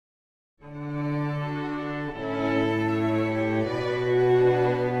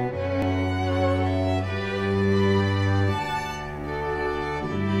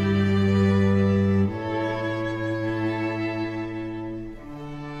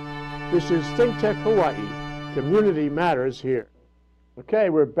This is ThinkTech Hawaii. Community matters here. Okay,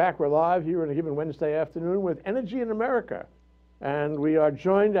 we're back. We're live here on a given Wednesday afternoon with Energy in America. And we are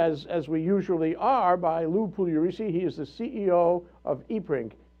joined, as we usually are, by Lou Pugliaresi. He is the CEO of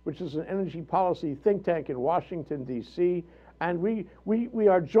EPRINC, which is an energy policy think tank in Washington, D.C. And we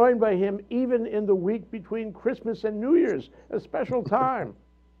are joined by him even in the week between Christmas and New Year's, a special time.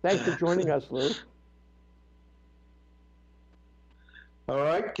 Thanks for joining us, Lou. All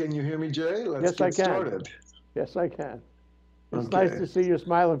right, can you hear me, Jay? Let's get started. Yes, I can. It's nice to see your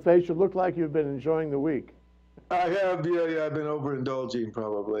smiling face. You look like you've been enjoying the week. I have, yeah, I've been overindulging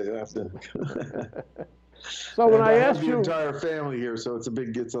probably. So when I asked you, the entire family here, so it's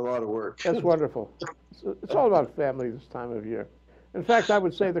a lot of work. That's wonderful. It's all about family this time of year. In fact, I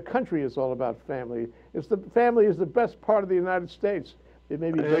would say the country is all about family. Family is the best part of the United States. It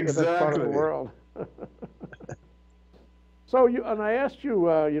may be the best part of the world. So and I asked you,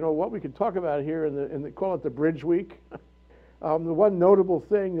 what we could talk about here call it the Bridge Week. The one notable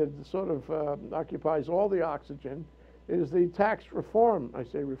thing that sort of occupies all the oxygen is the tax reform. I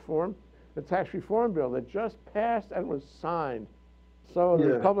say reform, the tax reform bill that just passed and was signed. So the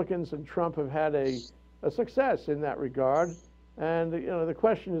Republicans and Trump have had a success in that regard. And the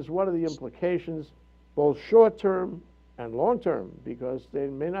question is, what are the implications, both short term and long term? Because they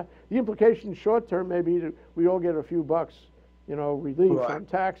may not. The implication short term may be that we all get a few bucks, relief from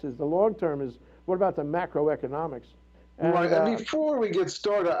taxes. The long term is, what about the macroeconomics? And before we get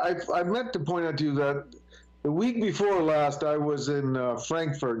started, I meant to point out to you that the week before last, I was in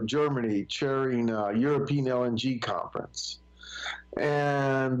Frankfurt, Germany, chairing a European LNG conference.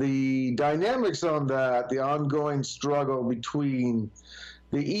 And the dynamics on that, the ongoing struggle between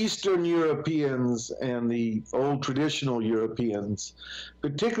the Eastern Europeans and the old traditional Europeans,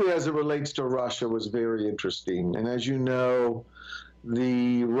 particularly as it relates to Russia, was very interesting. And as you know,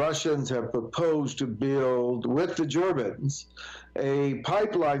 the Russians have proposed to build, with the Germans, a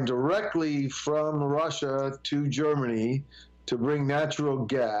pipeline directly from Russia to Germany to bring natural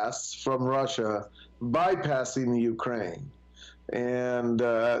gas from Russia, bypassing the Ukraine. And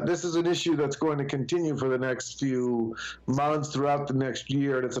this is an issue that's going to continue for the next few months, throughout the next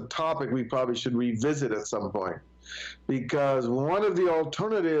year. And it's a topic we probably should revisit at some point, because one of the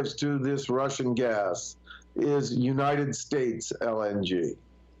alternatives to this Russian gas is United States LNG.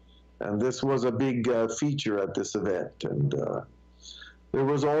 And this was a big feature at this event. And there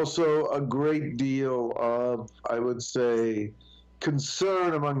was also a great deal of, I would say,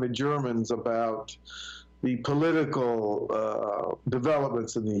 concern among the Germans about the political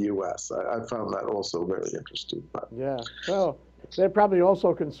developments in the U.S. I found that also very interesting. Yeah, well, they're probably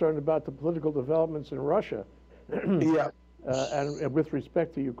also concerned about the political developments in Russia. Yeah. And with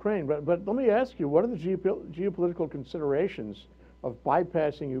respect to Ukraine. But let me ask you, what are the geopolitical considerations of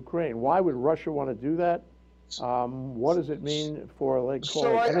bypassing Ukraine? Why would Russia want to do that? What does it mean for, energy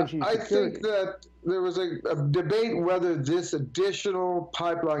security? I think that there was a debate whether this additional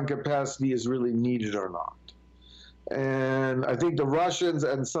pipeline capacity is really needed or not. And I think the Russians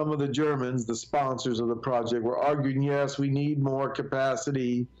and some of the Germans, the sponsors of the project, were arguing, yes, we need more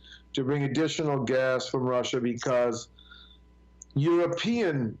capacity to bring additional gas from Russia because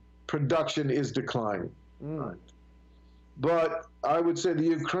European production is declining. Right? But I would say the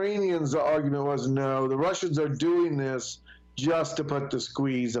Ukrainians' argument was, no, the Russians are doing this just to put the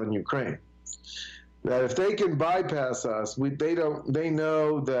squeeze on Ukraine. That if they can bypass us, they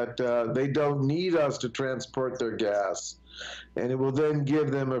know that they don't need us to transport their gas, and it will then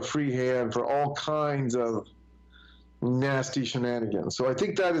give them a free hand for all kinds of nasty shenanigans. So I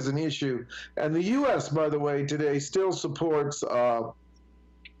think that is an issue. And the U.S., by the way, today still supports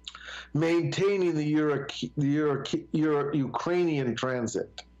maintaining the Ukrainian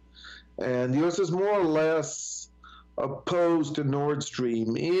transit. And the U.S. is more or less opposed to Nord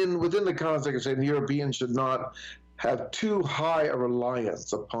Stream within the context of saying the Europeans should not have too high a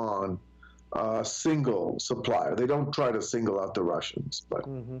reliance upon a single supplier. They don't try to single out the Russians. But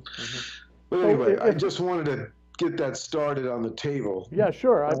anyway, I just wanted to get that started on the table. Yeah,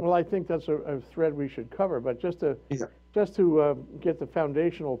 sure. I think that's a thread we should cover. But just to get the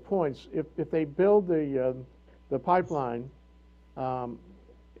foundational points, if they build the pipeline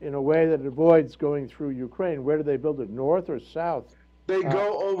in a way that avoids going through Ukraine, where do they build it? North or south? They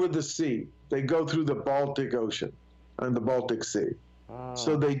go over the sea. They go through the Baltic Ocean and the Baltic Sea.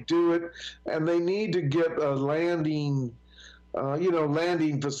 So they do it, and they need to get a landing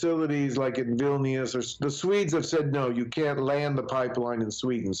facilities like in Vilnius, or the Swedes have said, no, you can't land the pipeline in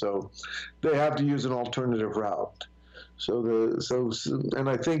Sweden, so they have to use an alternative route. And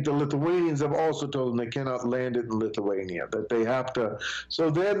I think the Lithuanians have also told them they cannot land it in Lithuania, that they have to. So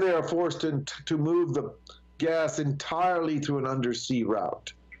then they are forced to move the gas entirely through an undersea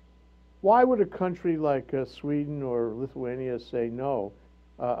route. Why would a country like Sweden or Lithuania say no?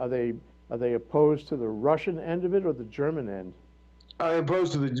 Are they opposed to the Russian end of it or the German end?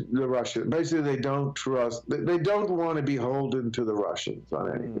 Opposed to the Russian. Basically, they don't trust. They don't want to be beholden to the Russians on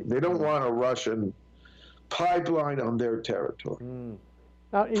anything. They don't want a Russian pipeline on their territory.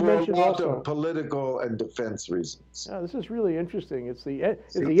 Now, you for mentioned a lot also of political and defense reasons. this is really interesting. It's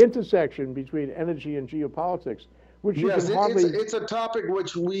the intersection between energy and geopolitics, which you yes, can hardly. It's a topic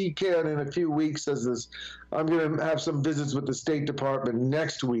which we can in a few weeks. I'm going to have some visits with the State Department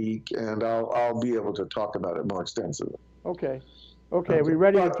next week, and I'll be able to talk about it more extensively. Okay. Are we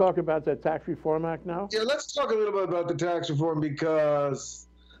ready to talk about that Tax Reform Act now? Yeah, let's talk a little bit about the tax reform, because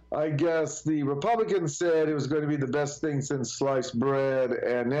I guess the Republicans said it was going to be the best thing since sliced bread,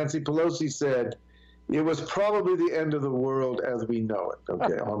 and Nancy Pelosi said it was probably the end of the world as we know it.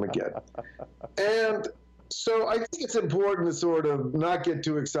 Okay, Armageddon. And so I think it's important to sort of not get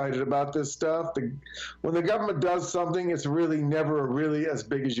too excited about this stuff. When the government does something, it's really never really as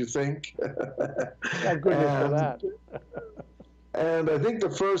big as you think. Thank goodness for that. And I think the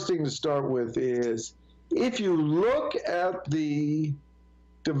first thing to start with is, if you look at the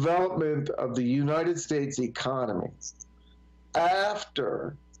development of the United States economy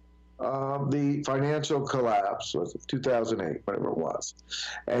after the financial collapse, was it 2008, whatever it was,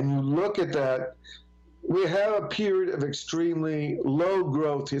 and you look at that, we have a period of extremely low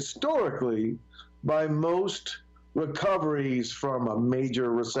growth historically by most recoveries from a major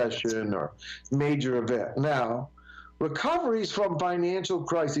recession or major event. Now, recoveries from financial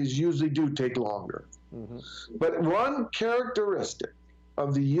crises usually do take longer. But one characteristic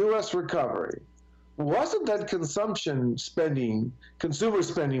of the U.S. recovery wasn't that consumer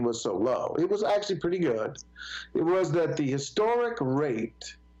spending was so low. It was actually pretty good. It was that the historic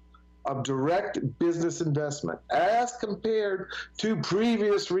rate of direct business investment, as compared to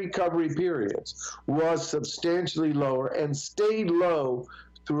previous recovery periods, was substantially lower and stayed low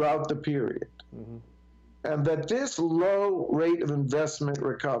throughout the period. And that this low rate of investment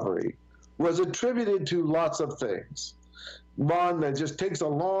recovery was attributed to lots of things. One, that just takes a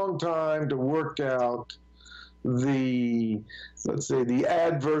long time to work out let's say, the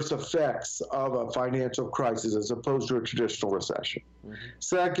adverse effects of a financial crisis as opposed to a traditional recession.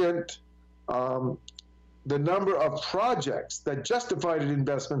 Second, the number of projects that justified an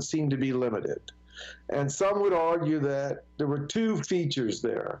investment seemed to be limited. And some would argue that there were two features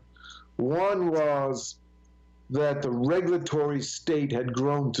there. One was that the regulatory state had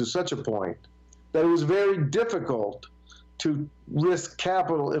grown to such a point that it was very difficult to risk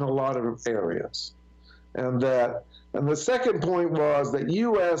capital in a lot of areas. And the second point was that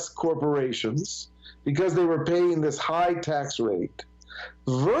U.S. corporations, because they were paying this high tax rate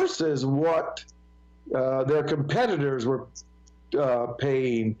versus what their competitors were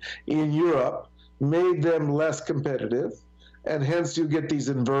paying in Europe, made them less competitive. And hence you get these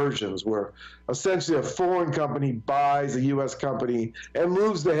inversions where essentially a foreign company buys a U.S. company and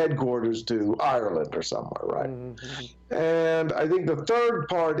moves the headquarters to Ireland or somewhere, right? And I think the third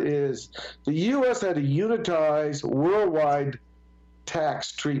part is the U.S. had a unitized worldwide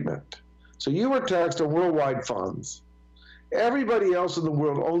tax treatment. So you were taxed on worldwide funds. Everybody else in the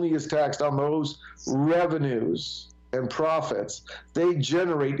world only is taxed on those revenues and profits they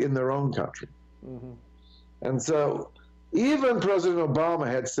generate in their own country. And so even President Obama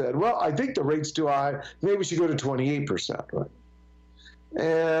had said, well, I think the rate's too high. Maybe we should go to 28%, right?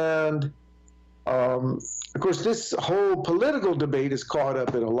 And, of course, this whole political debate is caught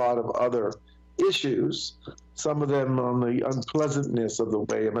up in a lot of other issues, some of them on the unpleasantness of the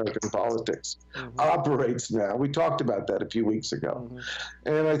way American politics operates now. We talked about that a few weeks ago.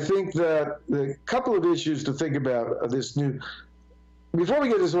 And I think that the couple of issues to think about this new, before we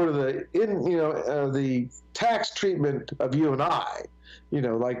get to sort of the tax treatment of you and I,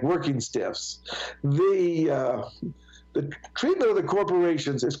 like working stiffs, the treatment of the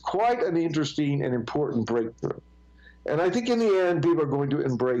corporations is quite an interesting and important breakthrough. And I think in the end, people are going to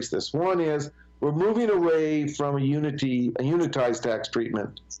embrace this. One is we're moving away from a unitized tax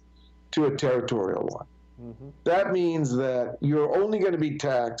treatment to a territorial one. That means that you're only going to be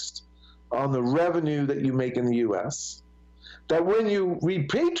taxed on the revenue that you make in the U.S., that when you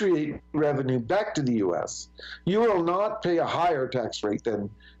repatriate revenue back to the U.S., you will not pay a higher tax rate than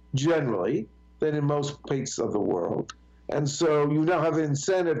in most places of the world. And so you now have an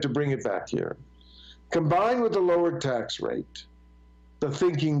incentive to bring it back here. Combined with the lower tax rate, the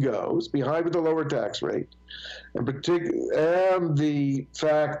thinking goes behind with the lower tax rate, and the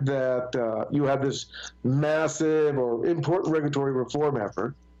fact that you have this massive or important regulatory reform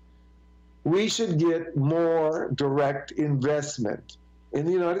effort, we should get more direct investment in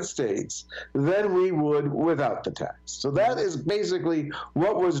the United States than we would without the tax. So that is basically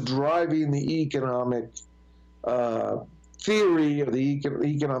what was driving the economic theory or the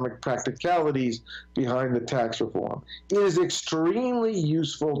economic practicalities behind the tax reform. It is extremely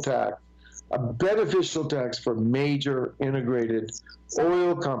useful tax, a beneficial tax for major integrated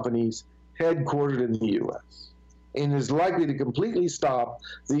oil companies headquartered in the U.S. and is likely to completely stop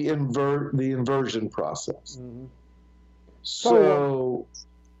the inversion process. Mm-hmm. So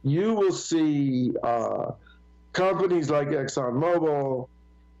you will see companies like ExxonMobil,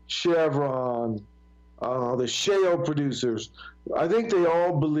 Chevron, the shale producers, I think they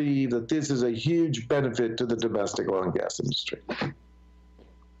all believe that this is a huge benefit to the domestic oil and gas industry.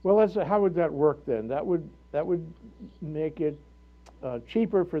 Well, how would that work then? That would make it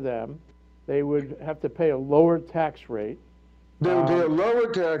cheaper for them. They would have to pay a lower tax rate. They would pay a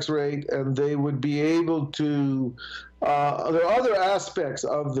lower tax rate, and they would be able to. There are other aspects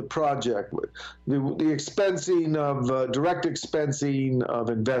of the project, the expensing of direct expensing of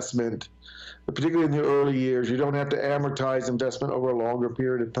investment, particularly in the early years. You don't have to amortize investment over a longer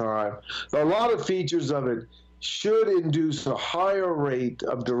period of time. A lot of features of it should induce a higher rate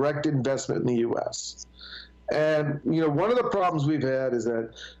of direct investment in the U.S. And one of the problems we've had is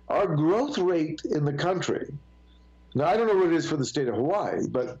that our growth rate in the country. Now, I don't know what it is for the state of Hawaii,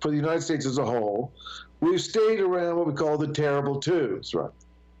 but for the United States as a whole, we've stayed around what we call the terrible twos, right?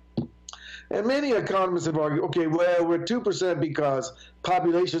 And many economists have argued, okay, well, we're 2% because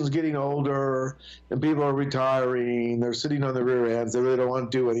population's getting older and people are retiring, they're sitting on their rear ends, they really don't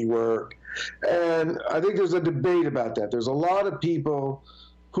want to do any work. And I think there's a debate about that. There's a lot of people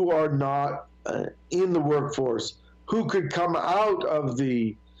who are not in the workforce who could come out of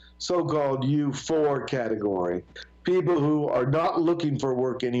the so-called U4 category. People who are not looking for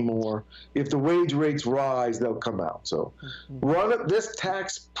work anymore. If the wage rates rise, they'll come out. So this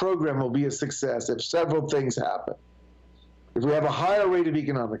tax program will be a success if several things happen. If we have a higher rate of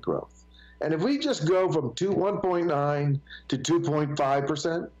economic growth. And if we just go from 1.9 to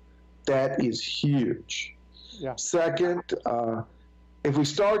 2.5%, that is huge. Yeah. Second, if we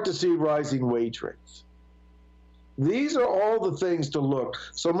start to see rising wage rates. These are all the things to look.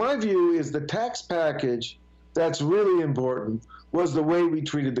 So my view is the tax package that's really important was the way we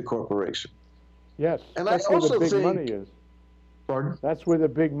treated the corporation. Yes, and that's where the big money is. Pardon? That's where the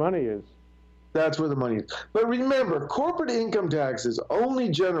big money is. That's where the money is. But remember, corporate income taxes only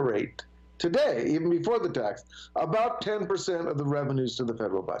generate, today, even before the tax, about 10% of the revenues to the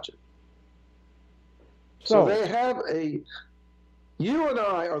federal budget. So they have you and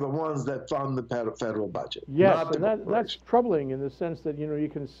I are the ones that fund the federal budget. Yes, not and that's troubling in the sense that, you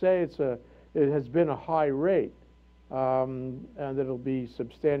can say it has been a high rate, and that it'll be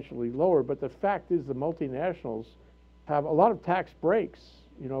substantially lower. But the fact is the multinationals have a lot of tax breaks,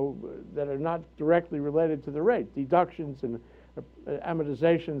 that are not directly related to the rate, deductions and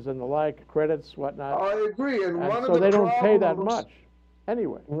amortizations and the like, credits, whatnot. I agree, and one so of the they don't problems, pay that much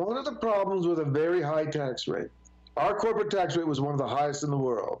anyway. One of the problems with a very high tax rate, our corporate tax rate was one of the highest in the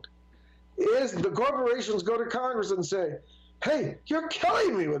world, is the corporations go to Congress and say, hey, you're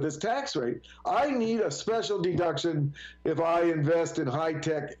killing me with this tax rate. I need a special deduction if I invest in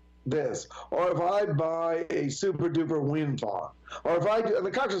high-tech this, or if I buy a super-duper wind farm, or if I do, and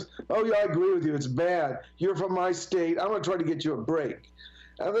the Congress, oh yeah, I agree with you, it's bad. You're from my state, I'm gonna try to get you a break.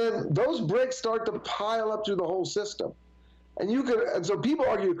 And then those breaks start to pile up through the whole system. And so people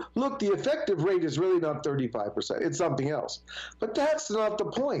argue, look, the effective rate is really not 35%, it's something else. But that's not the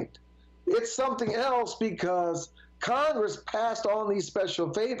point. It's something else because Congress passed on these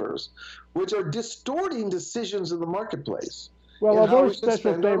special favors, which are distorting decisions in the marketplace. Well, are those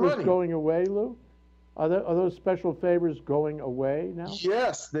special favors going away, Lou? Are those special favors going away now?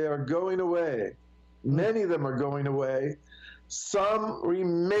 Yes, they are going away. Many of them are going away. Some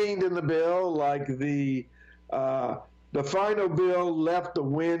remained in the bill, like the final bill left the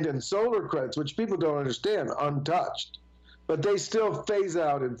wind and solar credits, which people don't understand, untouched. But they still phase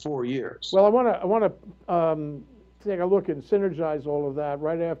out in 4 years. Well, I want to take a look and synergize all of that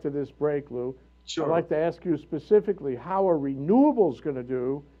right after this break, Lou. Sure. I'd like to ask you specifically, how are renewables going to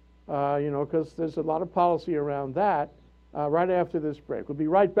do? Because there's a lot of policy around that right after this break. We'll be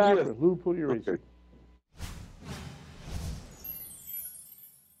right back with Lou Pugliaresi. Okay.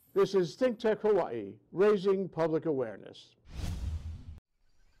 This is ThinkTech Hawaii, raising public awareness.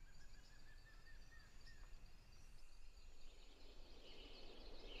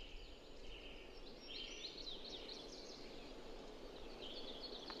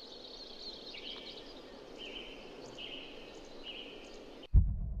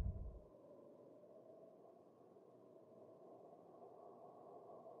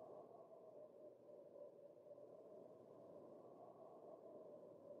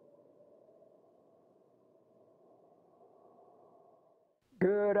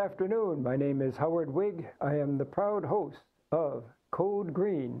 Good afternoon. My name is Howard Wigg. I am the proud host of Code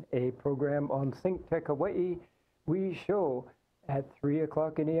Green, a program on ThinkTech Hawaii. We show at 3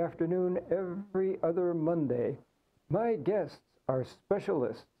 o'clock in the afternoon every other Monday. My guests are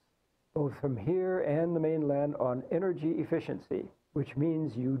specialists, both from here and the mainland, on energy efficiency, which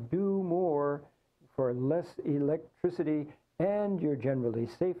means you do more for less electricity and you're generally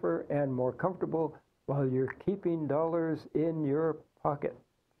safer and more comfortable while you're keeping dollars in your pocket.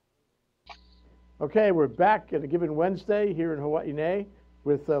 Okay, we're back at a given Wednesday here in Hawaii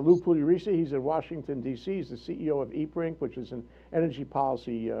with Lou Pugliaresi. He's in Washington, D.C. He's the CEO of EPRINC, which is an energy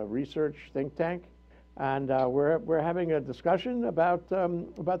policy research think tank. And we're having a discussion about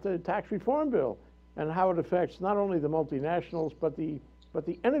the tax reform bill and how it affects not only the multinationals, but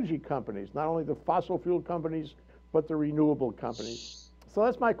the energy companies, not only the fossil fuel companies, but the renewable companies. So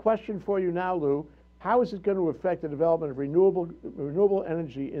that's my question for you now, Lou. How is it going to affect the development of renewable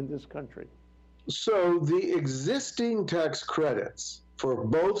energy in this country? So the existing tax credits for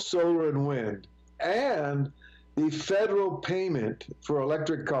both solar and wind and the federal payment for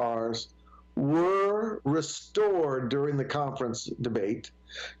electric cars were restored during the conference debate,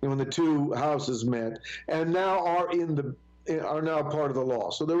 when the two houses met, and now are now part of the law.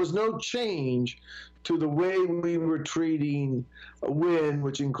 So there was no change to the way we were treating wind,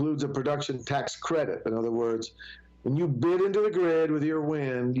 which includes a production tax credit. In other words, when you bid into the grid with your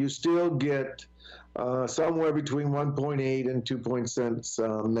wind, you still get somewhere between 1.8 and 2 cents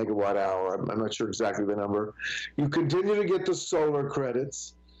megawatt hour. I'm not sure exactly the number. You continue to get the solar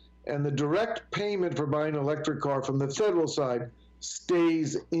credits, and the direct payment for buying an electric car from the federal side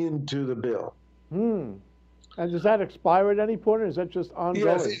stays into the bill. And does that expire at any point, or is that just ongoing?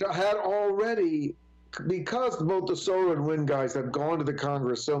 Yes, it had already, because both the solar and wind guys have gone to the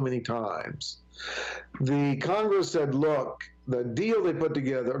Congress so many times. The Congress said, look, the deal they put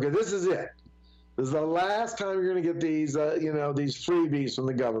together, okay, this is it. This is the last time you're going to get these, these freebies from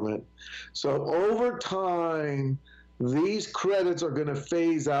the government. So over time, these credits are going to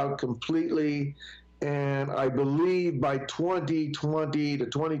phase out completely. And I believe by 2020 to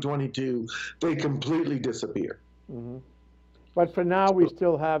 2022, they completely disappear. Mm-hmm. But for now, we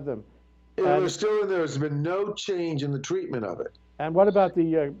still have them. They're still in there. There's been no change in the treatment of it. And what about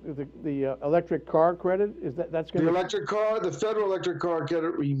the electric car credit? Is that's going to... The electric car, the federal electric car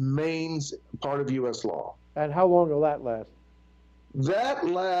credit remains part of U.S. law. And how long will that last? That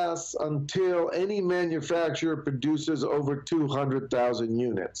lasts until any manufacturer produces over 200,000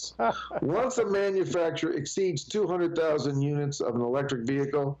 units. Once a manufacturer exceeds 200,000 units of an electric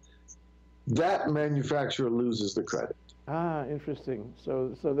vehicle, that manufacturer loses the credit. Ah, interesting.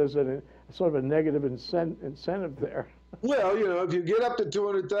 So there's a sort of a negative incentive there. Well, if you get up to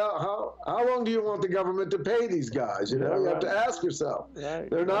 200,000, how long do you want the government to pay these guys? You have to ask yourself. Right.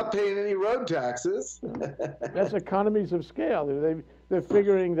 They're not paying any road taxes. That's economies of scale. They're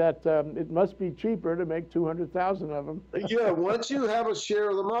figuring that it must be cheaper to make 200,000 of them. Yeah, once you have a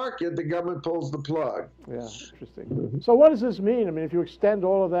share of the market, the government pulls the plug. Yeah, interesting. So what does this mean? I mean, if you extend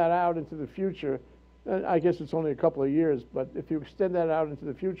all of that out into the future, I guess it's only a couple of years, but if you extend that out into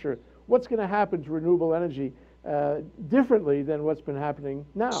the future, what's going to happen to renewable energy differently than what's been happening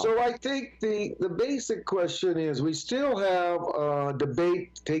now? So I think the basic question is, we still have a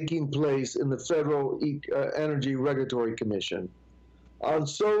debate taking place in the Federal Energy Regulatory Commission on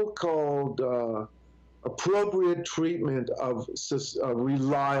so-called appropriate treatment of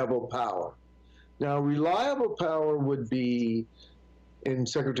reliable power. Now, reliable power would be, in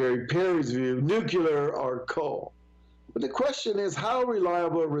Secretary Perry's view, nuclear or coal. But the question is, how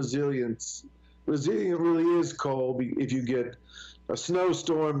reliable resilient really is coal if you get a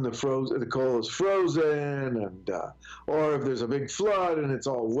snowstorm, the coal is frozen, and or if there's a big flood and it's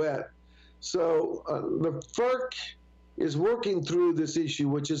all wet. So the FERC is working through this issue,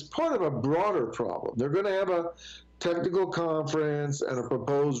 which is part of a broader problem. They're going to have a technical conference and a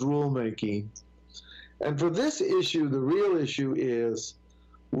proposed rulemaking. And for this issue, the real issue is,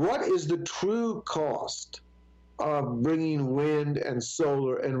 what is the true cost of bringing wind and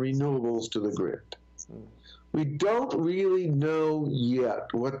solar and renewables to the grid? We don't really know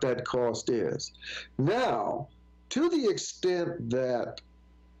yet what that cost is. Now, to the extent that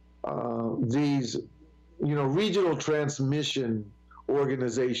these regional transmission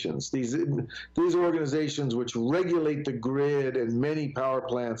organizations, these organizations which regulate the grid and many power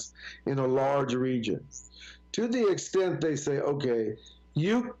plants in a large region, to the extent they say, okay,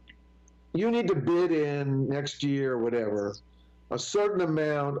 you need to bid in next year, whatever, a certain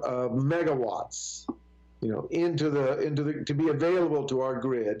amount of megawatts, to be available to our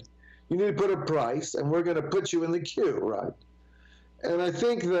grid. You need to put a price, and we're going to put you in the queue, right? And I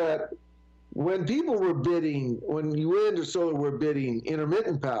think that when people were bidding, when wind or solar were bidding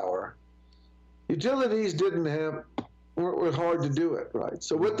intermittent power, utilities were hard to do it, right?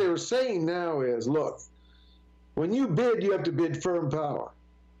 So what they were saying now is, look, when you bid, you have to bid firm power.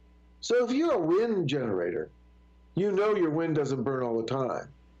 So if you're a wind generator, you know your wind doesn't burn all the time,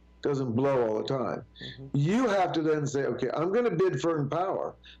 doesn't blow all the time. Mm-hmm. You have to then say, okay, I'm going to bid firm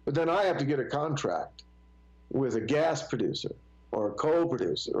power, but then I have to get a contract with a gas producer or a coal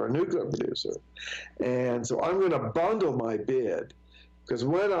producer or a nuclear producer. And so I'm going to bundle my bid, because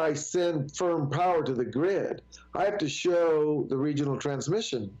when I send firm power to the grid, I have to show the regional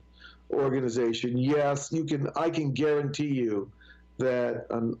transmission organization, yes, I can guarantee you that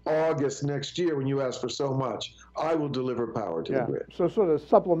in August next year, when you ask for so much, I will deliver power to the grid. So sort of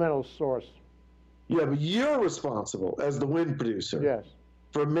supplemental source. Yeah, but you're responsible as the wind producer. Yes.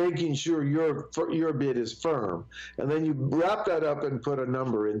 For making sure your bid is firm, and then you wrap that up and put a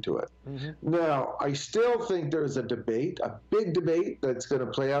number into it. Mm-hmm. Now, I still think there's a debate, a big debate that's going to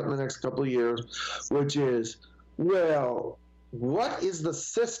play out in the next couple of years, which is, well, what is the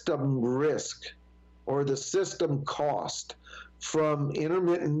system risk or the system cost from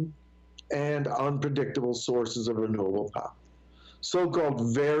intermittent and unpredictable sources of renewable power,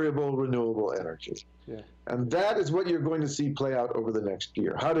 so-called variable renewable energy? Yeah. And that is what you're going to see play out over the next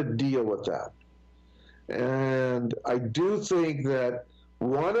year, how to deal with that. And I do think that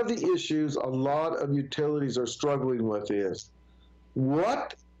one of the issues a lot of utilities are struggling with is,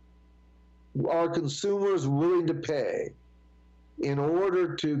 what are consumers willing to pay in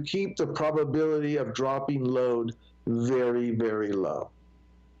order to keep the probability of dropping load very, very low?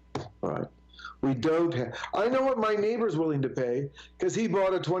 Right. We don't have, I know what my neighbor's willing to pay, because he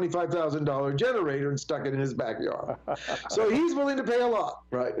bought a $25,000 generator and stuck it in his backyard. So he's willing to pay a lot,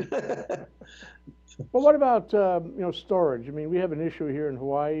 right? Well, what about storage? I mean, we have an issue here in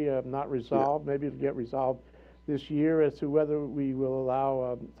Hawaii not resolved. Yeah. Maybe it'll get resolved this year as to whether we will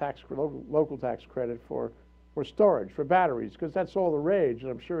allow local tax credit for storage, for batteries, because that's all the rage,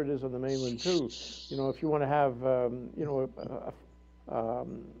 and I'm sure it is on the mainland too. You know, if you want to have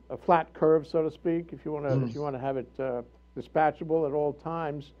a flat curve, so to speak, if you want to have it dispatchable at all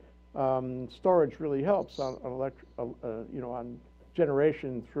times, storage really helps on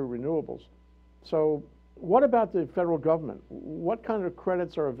generation through renewables. So, what about the federal government? What kind of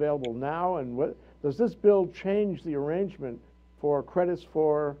credits are available now, and what does this bill change the arrangement for credits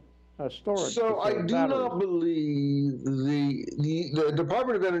for storage? So I do not believe the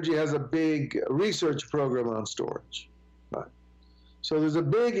Department of Energy has a big research program on storage. Right? So there's a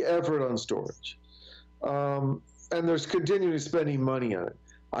big effort on storage, and there's continually spending money on it.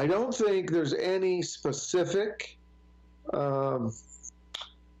 I don't think there's any specific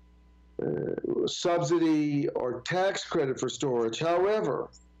subsidy or tax credit for storage. However,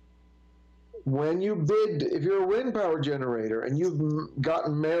 when you bid, if you're a wind power generator and you've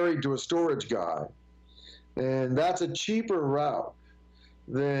gotten married to a storage guy, and that's a cheaper route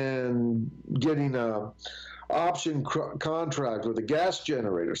than getting a option contract with a gas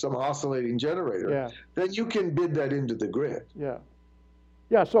generator, some oscillating generator, then you can bid that into the grid. Yeah.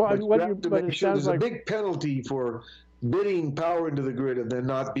 Yeah, so there's a big penalty for bidding power into the grid and then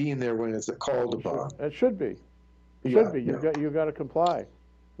not being there when it's called upon. It should be. You've got to comply.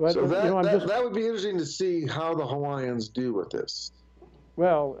 But, so that would be interesting to see how the Hawaiians do with this.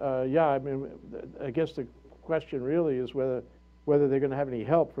 Well, I mean, I guess the question really is whether they're going to have any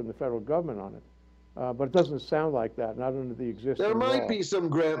help from the federal government on it. But it doesn't sound like that, not under the existing There might law. be some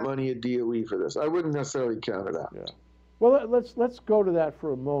grant money at DOE for this. I wouldn't necessarily count it out. Yeah. Well, let's go to that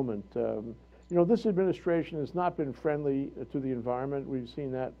for a moment. This administration has not been friendly to the environment. We've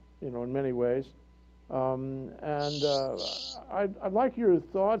seen that, in many ways. I'd like your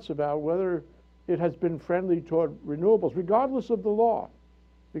thoughts about whether it has been friendly toward renewables, regardless of the law,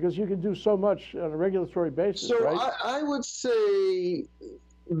 because you can do so much on a regulatory basis, right? So I would say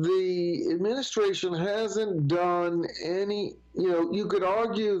the administration hasn't done any, you could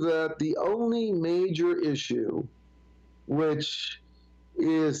argue that the only major issue, which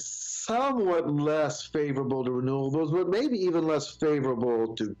is somewhat less favorable to renewables, but maybe even less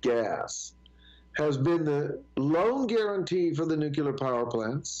favorable to gas, has been the loan guarantee for the nuclear power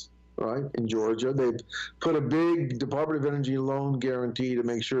plants, right, in Georgia. They've put a big Department of Energy loan guarantee to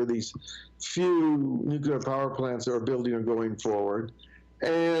make sure these few nuclear power plants that are building are going forward.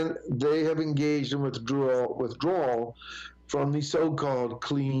 And they have engaged in withdrawal from the so-called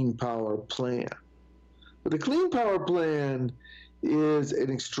Clean Power Plan. But the Clean Power Plan is an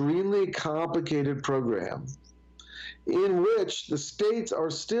extremely complicated program in which the states are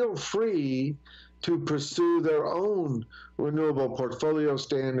still free to pursue their own renewable portfolio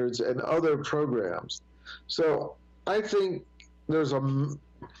standards and other programs. So I think there's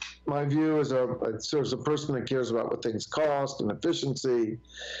my view as a person that cares about what things cost and efficiency.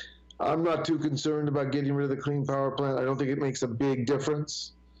 I'm not too concerned about getting rid of the clean power plant. I don't think it makes a big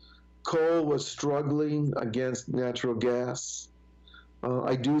difference. Coal was struggling against natural gas.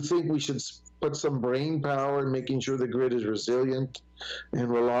 I do think we should put some brain power in making sure the grid is resilient and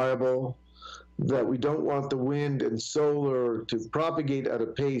reliable, that we don't want the wind and solar to propagate at a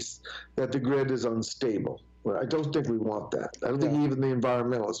pace that the grid is unstable. I don't think we want that. I don't think even the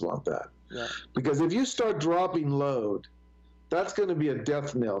environmentalists want that. Yeah. Because if you start dropping load, that's going to be a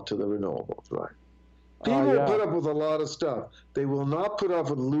death knell to the renewables, right? People put up with a lot of stuff. They will not put up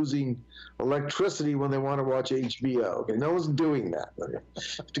with losing electricity when they want to watch HBO. Okay, no one's doing that. Okay?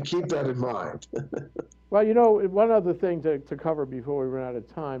 To keep that in mind. Well, you know, one other thing to cover before we run out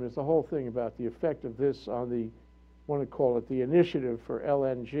of time is the whole thing about the effect of this on the, I want to call it the initiative for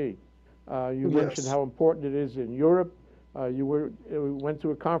LNG. You mentioned how important it is in Europe. You went to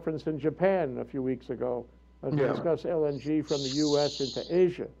a conference in Japan a few weeks ago to discuss LNG from the U.S. into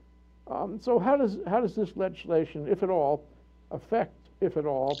Asia. So how does this legislation, if at all, affect, if at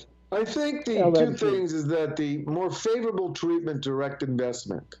all? I think the LNG? two things is that the more favorable treatment, direct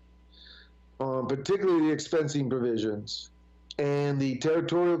investment, particularly the expensing provisions, and the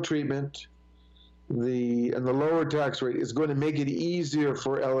territorial treatment, and the lower tax rate is going to make it easier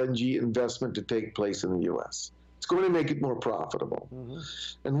for LNG investment to take place in the U.S. It's going to make it more profitable.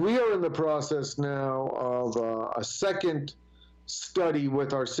 And we are in the process now of a second study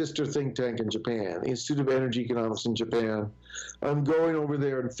with our sister think tank in Japan, the Institute of Energy Economics in Japan. I'm going over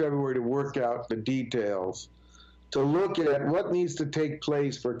there in February to work out the details, to look at what needs to take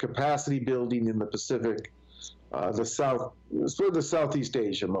place for capacity building in the Pacific, the Southeast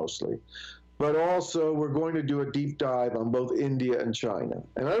Asia mostly. But also we're going to do a deep dive on both India and China.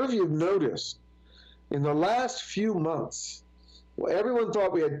 And I don't know if you've noticed, in the last few months, everyone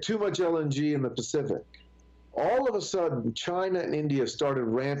thought we had too much LNG in the Pacific. All of a sudden, China and India started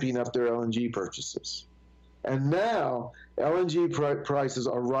ramping up their LNG purchases. And now, LNG prices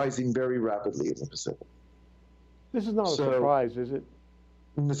are rising very rapidly in the Pacific. This is not a surprise, is it?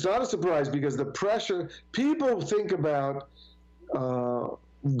 It's not a surprise because the pressure, people think about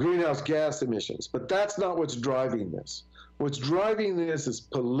greenhouse gas emissions, but that's not what's driving this. What's driving this is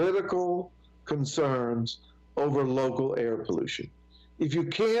political concerns over local air pollution. If you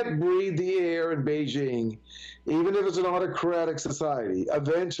can't breathe the air in Beijing, even if it's an autocratic society,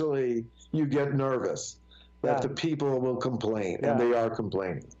 eventually you get nervous that the people will complain, and they are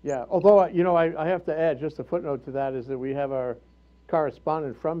complaining. Yeah, although, you know, I have to add, just a footnote to that, is that we have our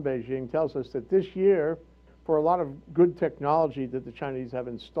correspondent from Beijing tells us that this year, for a lot of good technology that the Chinese have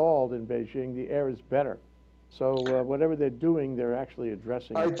installed in Beijing, the air is better. So whatever they're doing, they're actually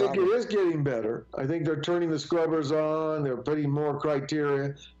addressing. I think it is getting better. I think they're turning the scrubbers on. They're putting more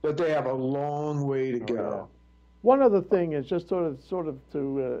criteria, but they have a long way to go. Yeah. One other thing is just sort of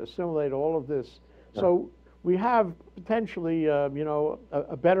to assimilate all of this. So we have potentially, you know,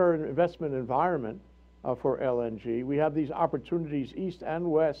 a better investment environment for LNG. We have these opportunities east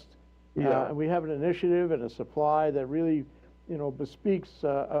and west, and we have an initiative and a supply that really, you know, bespeaks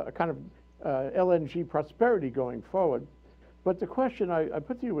a kind of LNG prosperity going forward. But the question I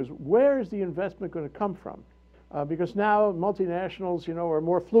put to you is, where is the investment going to come from? Because now multinationals, you know, are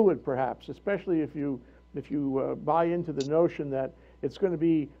more fluid, perhaps, especially if you buy into the notion that it's going to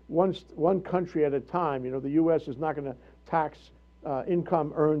be one country at a time. You know, the U.S. is not going to tax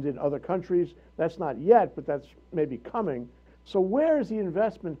income earned in other countries. That's not yet, but that's maybe coming. So where is the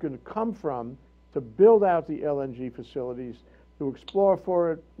investment going to come from to build out the LNG facilities, to explore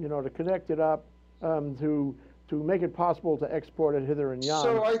for it, you know, to connect it up, to make it possible to export it hither and yon?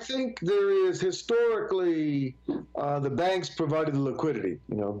 So I think there is historically, the banks provided the liquidity.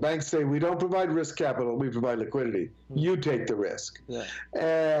 You know, banks say, we don't provide risk capital, we provide liquidity. You take the risk. Yeah.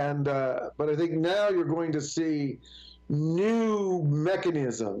 And, but I think now you're going to see new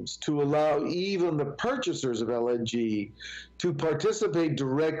mechanisms to allow even the purchasers of LNG to participate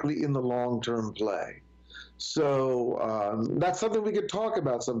directly in the long-term play. So that's something we could talk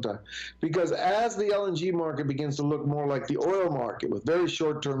about sometime, because as the LNG market begins to look more like the oil market with very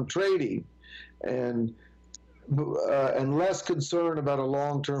short-term trading and less concern about a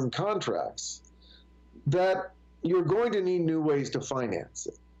long-term contracts, that you're going to need new ways to finance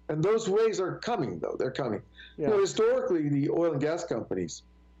it. And those ways are coming, though. They're coming. Yeah. You know, historically, the oil and gas companies,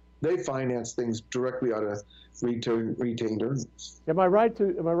 they finance things directly out of retained earnings. Am I right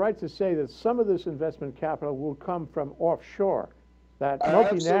to say that some of this investment capital will come from offshore? that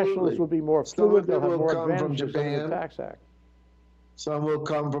multinationals Absolutely. will be more Some fluid, of they'll it have will more come from advantages under the Japan. Tax Act. Some will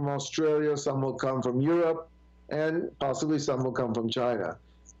come from Australia, some will come from Europe, and possibly some will come from China,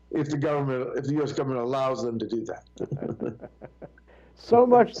 if the U.S. government allows them to do that. So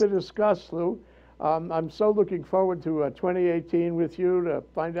much to discuss, Lou. I'm so looking forward to 2018 with you to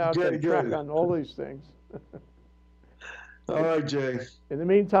find out and track on all these things. All right, Jay. In the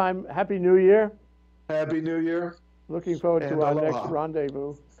meantime, Happy New Year. Happy New Year. Looking forward And to our aloha. next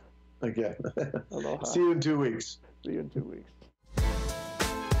rendezvous. Okay. Aloha. See you in 2 weeks. See you in 2 weeks.